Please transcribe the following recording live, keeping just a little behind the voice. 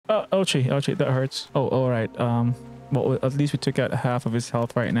Ouchie, ouchie, that hurts. Oh, all right. Well, at least we took out half of his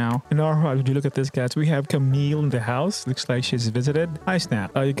health right now. And all right, would you look at this, guys? We have Camille in the house. Looks like she's visited. Hi,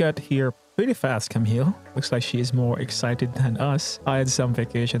 Snap. You got here pretty fast, Camille. Looks like she is more excited than us. I had some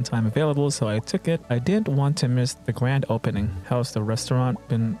vacation time available, so I took it. I didn't want to miss the grand opening. How's the restaurant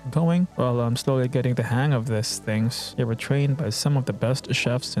been going? Well, I'm slowly getting the hang of these things. You were trained by some of the best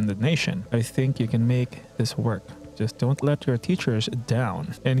chefs in the nation. I think you can make this work. Just don't let your teachers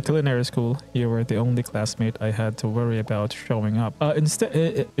down. In culinary school, you were the only classmate I had to worry about showing up. In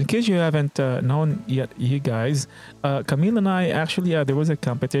case you haven't known yet, you guys, Camille and I actually, there was a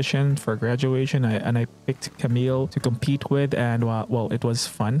competition for graduation, and I picked Camille to compete with, and well, it was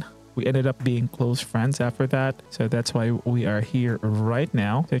fun. We ended up being close friends after that, so that's why we are here right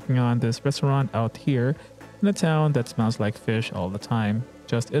now, taking on this restaurant out here in a town that smells like fish all the time.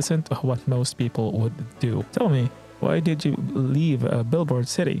 Just isn't what most people would do. Tell me, why did you leave Billboard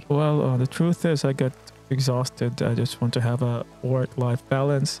City? Well, the truth is I got exhausted. I just want to have a work-life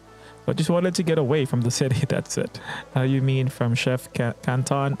balance. I just wanted to get away from the city, that's it. You mean from Chef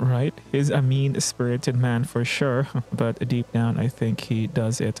Canton, right? He's a mean-spirited man for sure, but deep down I think he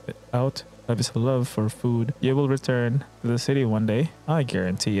does it out of his love for food. You will return to the city one day. I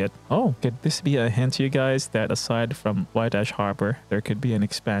guarantee it. Oh, could this be a hint to you guys that aside from White Ash Harbor, there could be an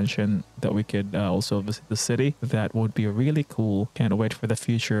expansion that we could also visit the city? That would be really cool. Can't wait for the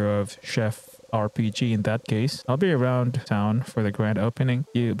future of Chef RPG in that case. I'll be around town for the grand opening.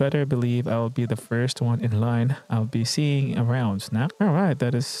 You better believe I'll be the first one in line. I'll be seeing around, Snap. Alright,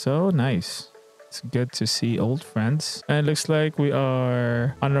 that is so nice. It's good to see old friends. And it looks like we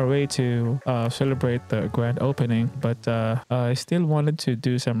are on our way to celebrate the grand opening. But I still wanted to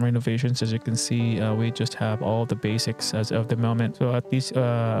do some renovations. As you can see, we just have all the basics as of the moment. So at least,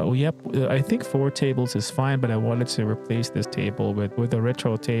 I think 4 tables is fine. But I wanted to replace this table with a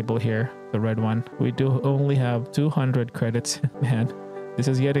retro table here, the red one. We do only have 200 credits. Man, this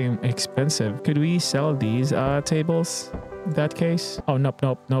is getting expensive. Could we sell these tables in that case? Oh, nope.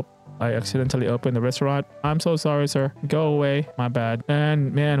 I accidentally opened the restaurant. I'm so sorry, sir. Go away. My bad.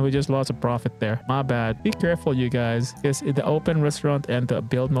 And man, we just lost a profit there. My bad. Be careful, you guys. Because the open restaurant and the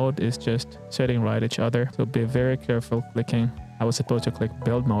build mode is just sitting right each other. So be very careful clicking. I was supposed to click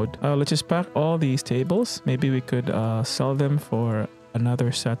build mode. Let's just pack all these tables. Maybe we could sell them for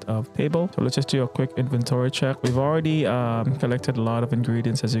another set of table. So let's just do a quick inventory check. We've already collected a lot of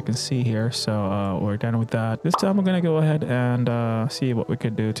ingredients, as you can see here, so we're done with that. This time we're gonna go ahead and see what we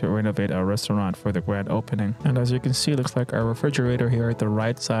could do to renovate our restaurant for the grand opening. And as you can see, looks like our refrigerator here at the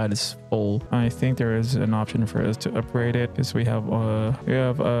right side is full. I think there is an option for us to upgrade it because we have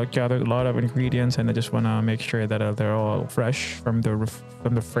gathered a lot of ingredients, and I just want to make sure that they're all fresh from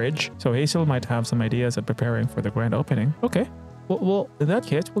the fridge. So Hazel might have some ideas of preparing for the grand opening. Okay. Well, in that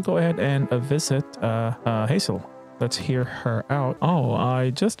case, we'll go ahead and visit Hazel. Let's hear her out. Oh,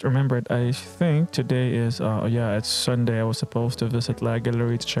 I just remembered. I think today is, it's Sunday. I was supposed to visit La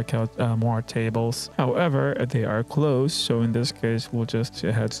Gallery to check out more tables. However, they are closed. So in this case, we'll just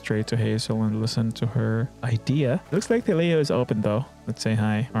head straight to Hazel and listen to her idea. Looks like the Leo is open though. Let's say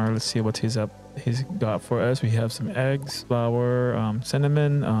hi. Or let's see what he's got for us. We have some eggs, flour,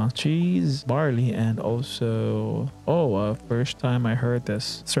 cinnamon, cheese, barley, and also first time I heard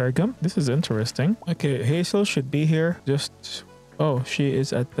this, sorghum. This is interesting. Okay, Hazel should be here. She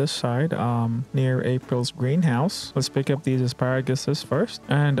is at this side, near April's greenhouse. Let's pick up these asparaguses first.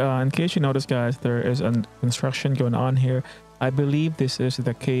 And in case you notice, guys, there is a construction going on here. I believe this is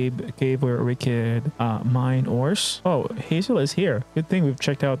the cave where we could mine ores. Oh, Hazel is here. Good thing we've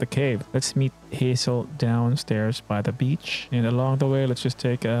checked out the cave. Let's meet Hazel downstairs by the beach. And along the way, let's just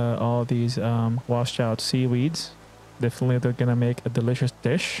take all these washed out seaweeds. Definitely they're gonna make a delicious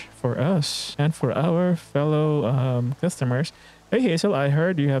dish for us and for our fellow customers. Hey Hazel, I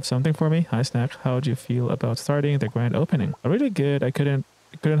heard you have something for me. Hi Snack, how do you feel about starting the grand opening? Really good. I couldn't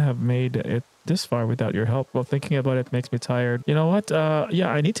have made it this far without your help. Well, thinking about it makes me tired. You know what?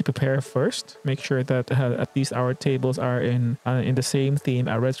 I need to prepare first. Make sure that at least our tables are in the same theme,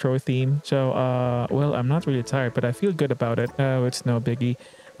 a retro theme. So, well, I'm not really tired, but I feel good about it. It's no biggie.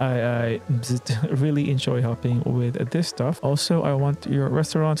 I just really enjoy helping with this stuff. Also, I want your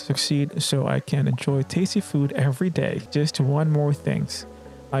restaurant to succeed so I can enjoy tasty food every day. Just one more thing.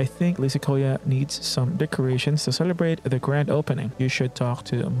 I think Lysicolia needs some decorations to celebrate the grand opening. You should talk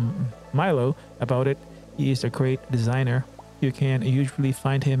to Milo about it. He is a great designer. You can usually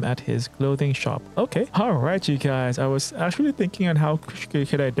find him at his clothing shop. Okay. All right, you guys. I was actually thinking on how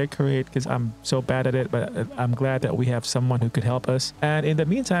could I decorate because I'm so bad at it, but I'm glad that we have someone who could help us. And in the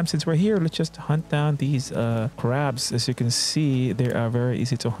meantime, since we're here, let's just hunt down these crabs. As you can see, they are very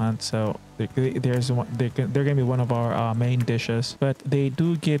easy to hunt. So they're gonna be one of our main dishes, but they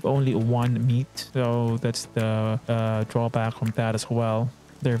do give only one meat, so that's the drawback from that as well.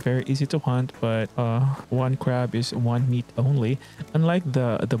 They're very easy to hunt, but one crab is one meat only, unlike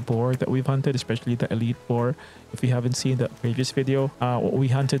the boar that we've hunted, especially the elite boar. If you haven't seen the previous video, we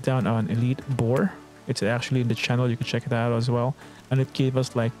hunted down an elite boar. It's actually in the channel, you can check it out as well, and it gave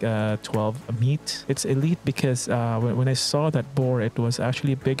us like 12 meat. It's elite because when I saw that boar, it was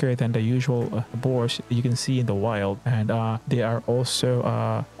actually bigger than the usual boars you can see in the wild, and they are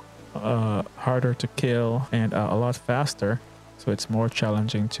also harder to kill and a lot faster. So it's more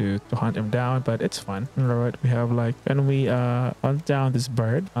challenging to hunt him down, but it's fun. All right, we have like, can we hunt down this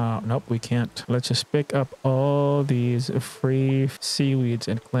bird? Nope, we can't. Let's just pick up all these free seaweeds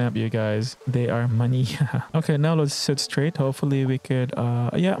and clamp, you guys. They are money. Okay, now let's sit straight. Hopefully we could,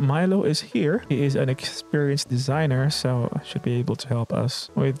 yeah, Milo is here. He is an experienced designer, so should be able to help us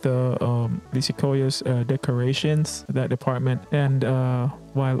with the Sequoia's decorations, that department. And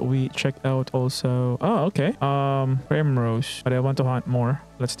while we check out also, oh, okay, primrose, but I want to hunt more.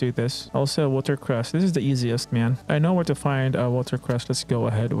 Let's do this. Also watercress. This is the easiest, man. I know where to find watercress. Let's go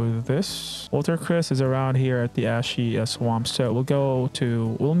ahead with this. Watercress is around here at the ashy swamp, so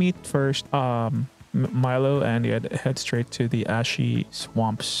we'll meet first Milo and head straight to the ashy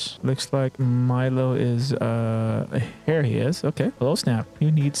swamps. Looks like Milo is here he is. Okay. Hello, Snap. You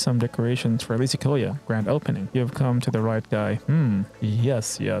need some decorations for Sequoia grand opening. You've come to the right guy.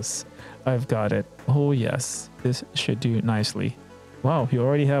 Yes, I've got it. Oh yes, this should do nicely. Wow, you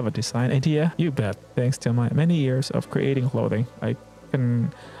already have a design idea? You bet. Thanks to my many years of creating clothing, I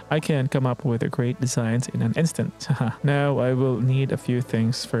can come up with great designs in an instant. Now I will need a few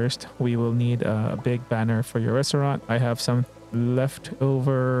things. First, we will need a big banner for your restaurant. I have some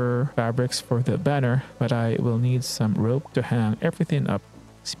leftover fabrics for the banner, but I will need some rope to hang everything up.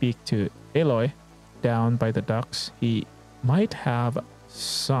 Speak to Aloy down by the docks. He might have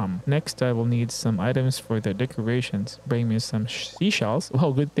some. Next, I will need some items for the decorations. Bring me some seashells.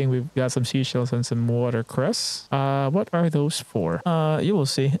 Oh, good thing we've got some seashells and some watercress. What are those for? You will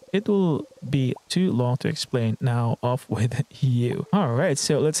see. It will be too long to explain. Now off with you. All right,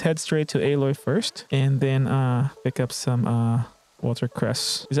 so let's head straight to Aloy first, and then pick up some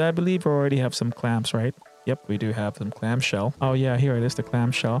watercress, because I believe we already have some clamps, right? Yep, we do have some clamshell. Oh yeah, here it is, the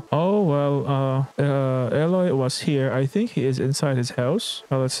clamshell. Oh well, Aloy was here. I think he is inside his house.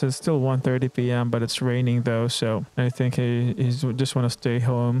 Well, it's still 1:30 p.m. but it's raining though, so I think he's just want to stay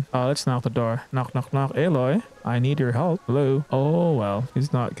home. Let's knock the door. Knock, knock, knock. Aloy, I need your help. Hello. Oh well,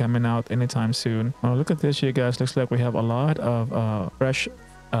 he's not coming out anytime soon. Oh, look at this, you guys. Looks like we have a lot of fresh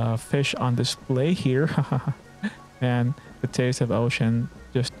fish on display here. And the taste of ocean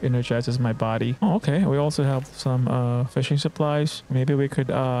just energizes my body. Oh, okay. We also have some fishing supplies. Maybe we could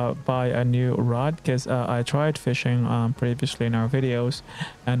buy a new rod, because I tried fishing previously in our videos,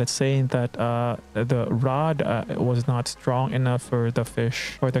 and it's saying that the rod was not strong enough for the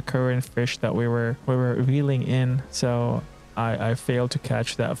fish, for the current fish that we were reeling in. So I failed to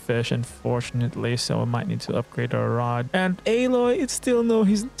catch that fish, unfortunately, so I might need to upgrade our rod. And Aloy, he's still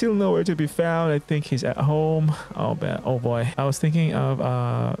nowhere to be found. I think he's at home. Oh boy. I was thinking of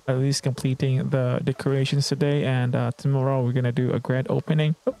at least completing the decorations today, and tomorrow we're gonna do a grand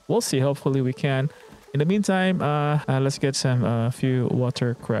opening. We'll see. Hopefully we can. In the meantime, let's get some few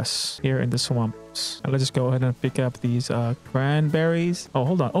watercress here in the swamps. Let's just go ahead and pick up these cranberries. Oh,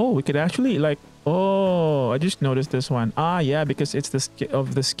 hold on. Oh, we could actually like. Oh, I just noticed this one. Yeah, because it's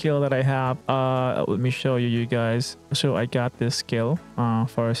the skill that I have. Let me show you guys. So I got this skill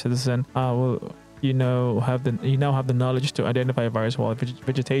for a citizen. You now have the knowledge to identify various wild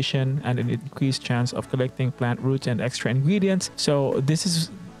vegetation and an increased chance of collecting plant roots and extra ingredients. So this is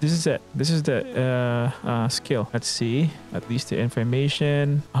it. This is the skill. Let's see. At least the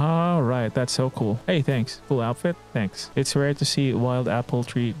information. All right, that's so cool. Hey, thanks. Cool outfit. Thanks. It's rare to see wild apple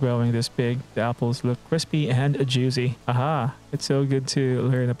tree growing this big. The apples look crispy and juicy. Aha. It's so good to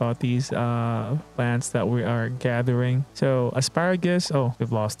learn about these plants that we are gathering. So asparagus. Oh,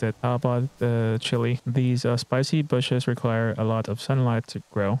 we've lost it. How about the chili? These spicy bushes require a lot of sunlight to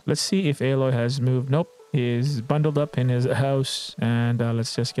grow. Let's see if Aloy has moved. Nope. He's bundled up in his house, and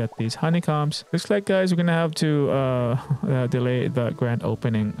let's just get these honeycombs. Looks like, guys, we're gonna have to delay the grand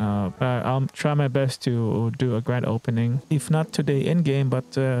opening. I'll try my best to do a grand opening, if not today in game,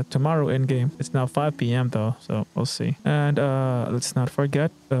 but tomorrow in game. It's now 5 p.m. though, so we'll see. And let's not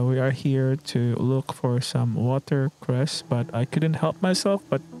forget, we are here to look for some watercress, but I couldn't help myself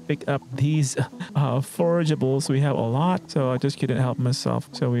but pick up these forageables. We have a lot, so I just couldn't help myself.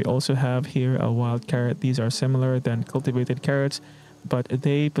 So we also have here a wild carrot. These are similar than cultivated carrots, but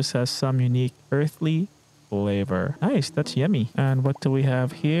they possess some unique earthly flavor. Nice, that's yummy. And what do we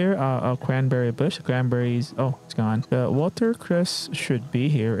have here? A cranberry bush. Cranberries, oh, it's gone. The watercress should be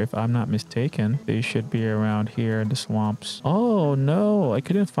here if I'm not mistaken. They should be around here in the swamps. Oh no, I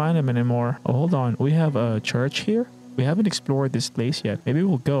couldn't find them anymore. Oh, hold on, we have a church here. We haven't explored this place yet. Maybe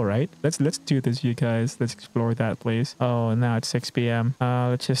we'll go, right? Let's do this, you guys. Let's explore that place. Oh, now it's 6 p.m.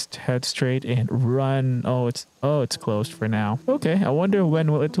 Let's just head straight and run. Oh, it's closed for now. Okay, I wonder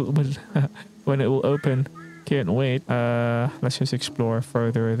when will it when it will open. Can't wait. Let's just explore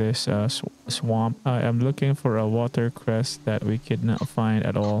further this swamp. I'm looking for a watercress that we could not find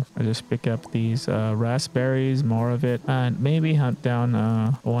at all. I just pick up these raspberries, more of it, and maybe hunt down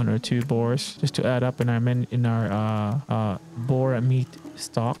 1 or 2 boars just to add up in our boar meat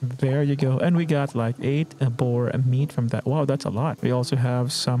stock. There you go. And we got like 8 boar meat from that. Wow, that's a lot. We also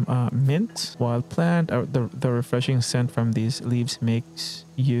have some mint, wild plant. The refreshing scent from these leaves makes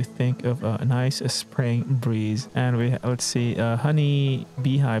you think of a nice spring breeze. And let's see, a honey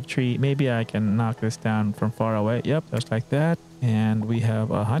beehive tree. Maybe I can knock this down from far away. Yep, just like that. And we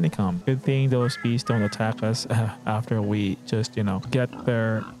have a honeycomb. Good thing those bees don't attack us after we just, get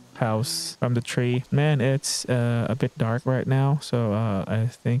their house from the tree. Man, it's a bit dark right now, so I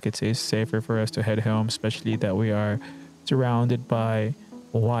think it is safer for us to head home, especially that we are surrounded by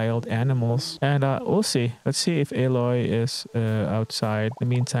wild animals. And we'll see. Let's see if Aloy is outside. In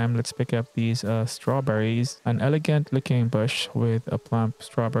the meantime, let's pick up these strawberries. An elegant looking bush with a plump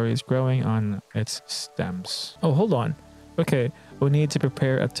strawberries growing on its stems. Oh, hold on. Okay, we need to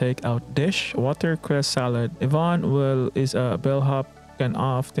prepare a takeout dish. Watercress salad. Yvonne is a bellhop, can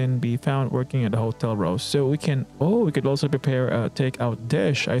often be found working at the hotel roast. So we could also prepare a takeout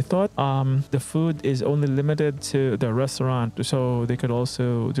dish. I thought the food is only limited to the restaurant, so they could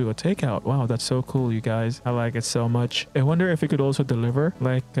also do a takeout. Wow, that's so cool, you guys. I like it so much. I wonder if we could also deliver,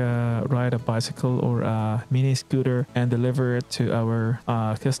 like ride a bicycle or a mini scooter and deliver it to our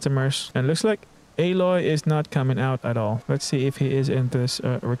customers. And looks like Aloy is not coming out at all. Let's see if he is in this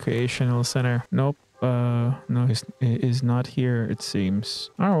recreational center. Nope. No, he is not here, it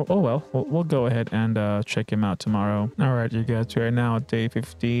seems. Oh well, we'll go ahead and check him out tomorrow. All right, you guys, we are now at day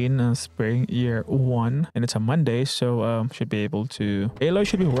 15, spring year 1, and it's a Monday, so should be able to. Aloy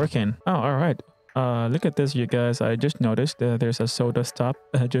should be working. Oh, all right. Look at this, you guys. I just noticed there's a soda stop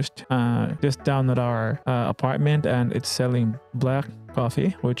just down at our apartment, and it's selling black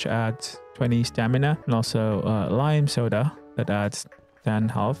coffee, which adds 20 stamina, and also lime soda that adds 10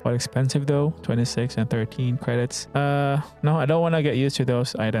 health. Quite expensive though, 26 and 13 credits. No, I don't want to get used to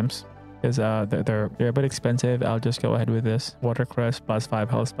those items because they're a bit expensive. I'll just go ahead with this watercress plus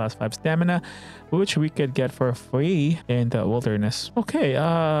 5 health plus 5 stamina, which we could get for free in the wilderness. Okay,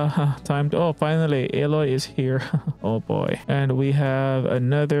 time to, oh, finally Aloy is here. Oh boy. And we have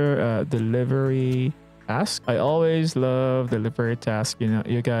another delivery task. I always love delivery task,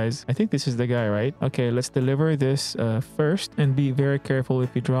 you guys. I think this is the guy, right? Okay, let's deliver this first, and be very careful.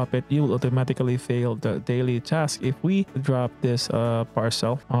 If you drop it, you will automatically fail the daily task if we drop this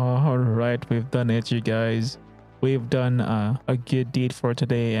parcel. All right, we've done it, you guys. We've done a good deed for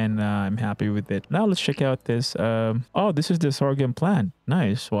today, and I'm happy with it. Now let's check out this. Oh, this is the sorghum plant.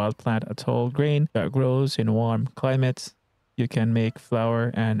 Nice. Wild plant, a tall grain that grows in warm climates. You can make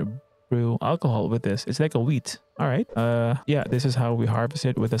flour and brew alcohol with this. It's like a wheat. All right. Yeah, this is how we harvest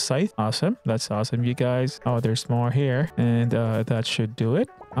it with a scythe. Awesome. That's awesome, you guys. Oh, there's more here, and that should do it.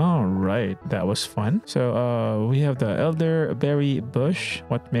 All right, that was fun. So we have the elderberry bush.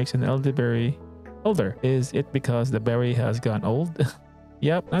 What makes an elderberry elder? Is it because the berry has gone old?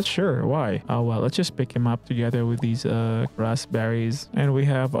 Yep, not sure why. Oh well, let's just pick him up together with these raspberries. And we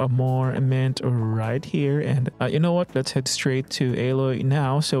have a more mint right here. And you know what? Let's head straight to Aloy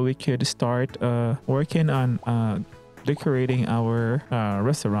now so we could start working on decorating our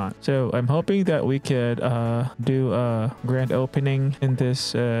restaurant. So I'm hoping that we could do a grand opening in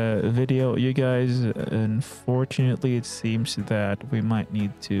this video, you guys. Unfortunately, it seems that we might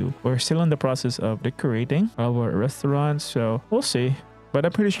need to. We're still in the process of decorating our restaurant, so we'll see. But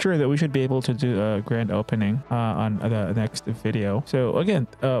I'm pretty sure that we should be able to do a grand opening on the next video. So again,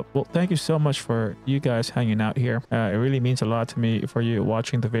 well, thank you so much for you guys hanging out here. It really means a lot to me for you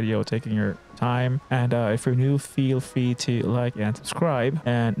watching the video, taking your time. And if you're new, feel free to like and subscribe.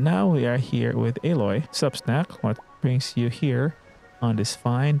 And now we are here with Aloy. Sup, Snack? What brings you here on this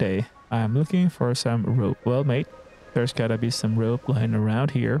fine day? I'm looking for some rope. Well, mate, there's gotta be some rope lying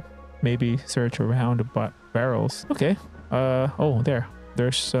around here. Maybe search around the barrels. Okay. Oh,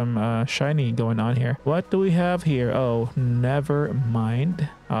 there's some shiny going on here. What do we have here? Oh, never mind.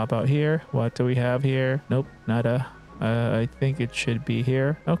 How about here? What do we have here? Nope, nada. I think it should be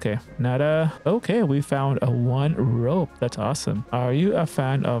here. Okay, nada. Okay, we found a one rope. That's awesome. Are you a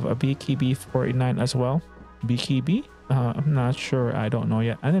fan of a BKB 49 as well? BKB? I'm not sure. I don't know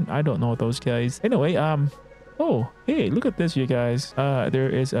yet. I don't know those guys. Anyway, oh, hey, look at this, you guys. There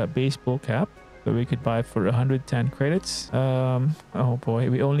is a baseball cap that we could buy for 110 credits. Oh boy,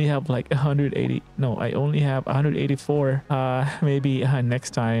 we only have like 180. No, I only have 184. Maybe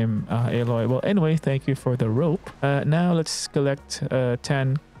next time, Aloy. Well, anyway, thank you for the rope. Now let's collect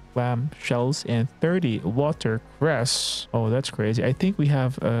 10 clam shells and 30 watercress. Oh, that's crazy. I think we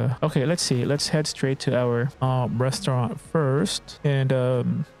have okay, let's see. Let's head straight to our restaurant first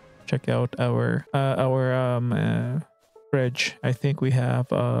and check out our fridge. I think we have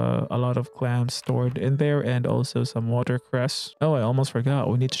a lot of clams stored in there and also some watercress. Oh, I almost forgot.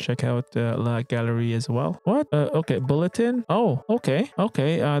 We need to check out the La Gallery as well. What? Okay, bulletin. Oh, okay.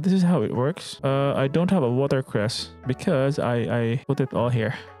 This is how it works. I don't have a watercress because I put it all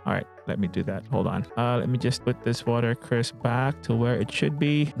here. All right, let me do that. Hold on. Let me just put this watercress back to where it should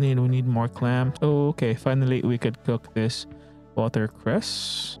be. We need more clams. Oh, okay. Finally, we could cook this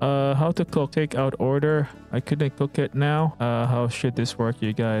watercress. How to cook? Take out order. I couldn't cook it now. How should this work,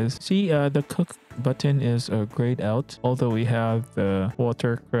 you guys? See, the cook button is grayed out, although we have the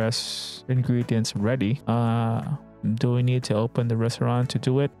watercress ingredients ready. Do we need to open the restaurant to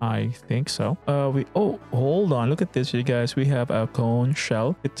do it? I think so. Oh, hold on. Look at this, you guys. We have a cone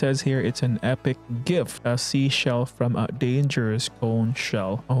shell. It says here it's an epic gift. A seashell from a dangerous cone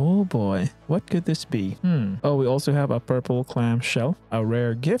shell. Oh boy. What could this be? Oh, we also have a purple clam shell. A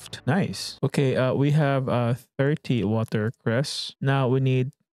rare gift. Nice. Okay, we have 30 watercress. Now we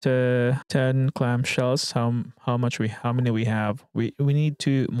need 10 clam shells. How many we have? We need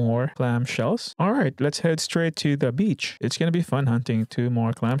 2 more clam shells. All right, let's head straight to the beach. It's gonna be fun hunting 2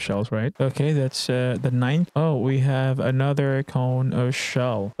 more clam shells, right? Okay, that's the 9th. Oh, we have another cone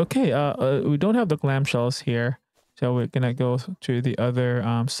shell. Okay, we don't have the clam shells here, so we're gonna go to the other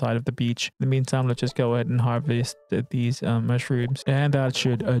side of the beach. In the meantime, let's just go ahead and harvest these mushrooms, and that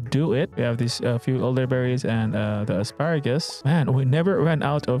should do it. We have these few elderberries and the asparagus. Man, we never ran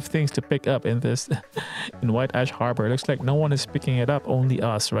out of things to pick up in this in White Ash Harbor. Looks like no one is picking it up, only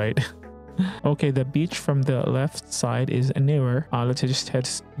us, right? Okay, the beach from the left side is nearer. Let's just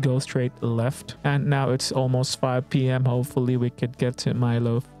go straight left. And now it's almost 5 p.m. Hopefully we could get to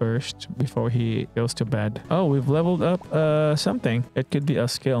Milo first before he goes to bed. Oh, we've leveled up something. It could be a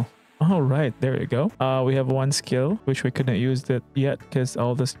skill. All right, there you go. We have 1 skill, which we couldn't use that yet because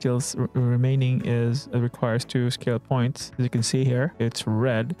all the skills remaining requires 2 skill points. As you can see here, it's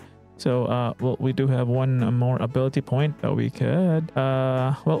red. So, well, we do have 1 more ability point that we could.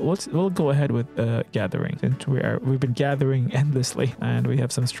 Well, we'll go ahead with gathering since we've been gathering endlessly, and we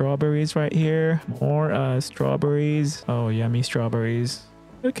have some strawberries right here. More strawberries. Oh, yummy strawberries.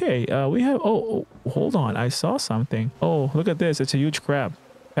 Okay, we have. Oh, hold on, I saw something. Oh, look at this! It's a huge crab.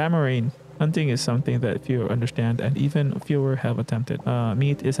 Tamarine. Hunting is something that few understand and even fewer have attempted.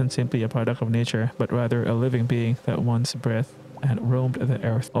 Meat isn't simply a product of nature, but rather a living being that once breathed and roamed the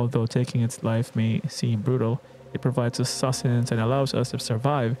earth. Although taking its life may seem brutal, it provides us sustenance and allows us to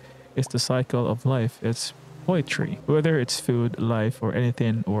survive. It's the cycle of life. It's poetry. Whether it's food, life, or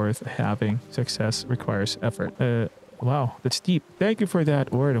anything worth having, success requires effort. Wow, that's deep. Thank you for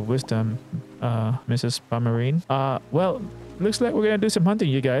that word of wisdom, Mrs. Pomerine. Well, looks like we're gonna do some hunting,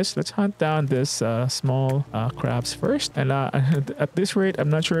 you guys. Let's hunt down this small crabs first. And at this rate, I'm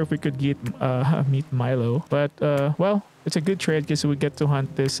not sure if we could get meet Milo, but well, it's a good trade because we get to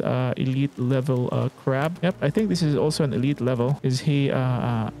hunt this elite level crab. Yep, I think this is also an elite level. Is he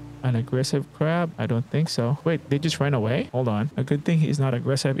an aggressive crab? I don't think so. Wait, they just ran away? Hold on. A good thing he is not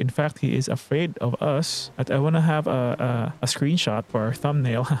aggressive. In fact, he is afraid of us. I want to have a screenshot for our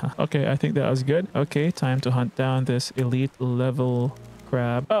thumbnail. Okay, I think that was good. Okay, time to hunt down this elite level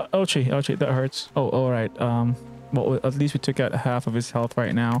crab. Oh, ouchie, ouchie, that hurts. Oh, all right. well, at least we took out half of his health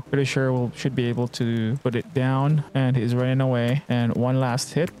right now. Pretty sure we should be able to put it down, and he's running away. And one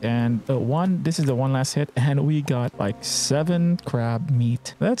last hit, and this is the one last hit, and we got like 7 crab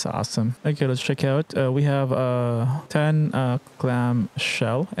meat. That's awesome. Okay, let's check out. We have 10 clam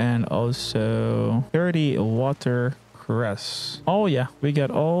shell and also 30 water cress. Oh yeah, we got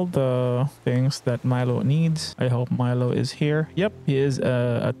all the things that Milo needs. I hope Milo is here. Yep, he is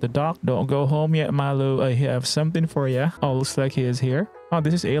at the dock. Don't go home yet, Milo. I have something for you. Oh, looks like he is here. Oh,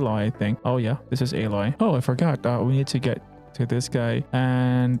 this is Aloy, I think. Oh yeah, this is Aloy. Oh, I forgot. We need to get to this guy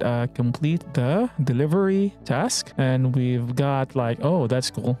and complete the delivery task. And we've got like, oh, that's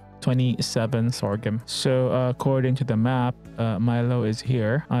cool, 27 sorghum. So according to the map, Milo is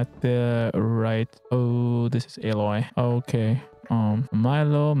here at the right. Oh, this is Aloy. Okay.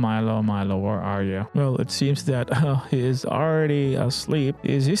 Milo, where are you? Well, it seems that he is already asleep.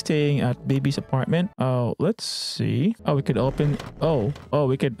 Is he staying at baby's apartment? Oh, let's see. Oh, we could open. Oh,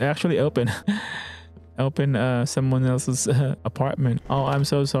 we could actually open open someone else's apartment. Oh, I'm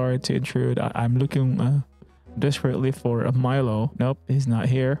so sorry to intrude. I'm looking desperately for a Milo. Nope, he's not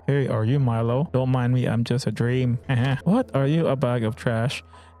here. Hey, are you Milo? Don't mind me, I'm just a dream. What? Are you a bag of trash?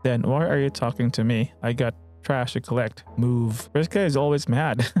 Then why are you talking to me? I got trash to collect. Move. Priska is always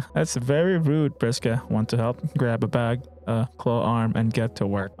mad. That's very rude, Priska. Want to help? Grab a bag, claw arm, and get to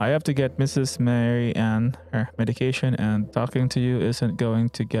work. I have to get Mrs. Mary and her medication, and talking to you isn't going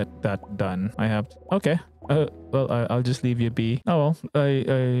to get that done. I have to... Okay. Well, I'll just leave you be. Oh, well,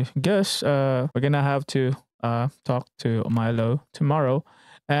 I guess we're gonna have to talk to Milo tomorrow.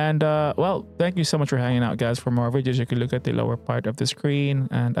 And well, thank you so much for hanging out, guys. For more videos, you can look at the lower part of the screen.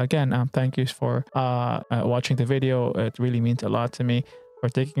 And again, thank you for watching the video. It really means a lot to me, for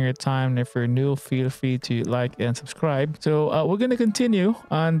taking your time. And if you're new, feel free to like and subscribe. So we're gonna continue,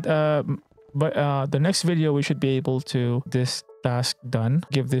 and but the next video we should be able to this task done.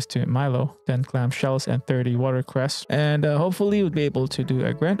 Give this to Milo, 10 clam shells and 30 watercress, and hopefully we'll be able to do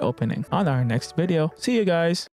a grand opening on our next video. See you guys.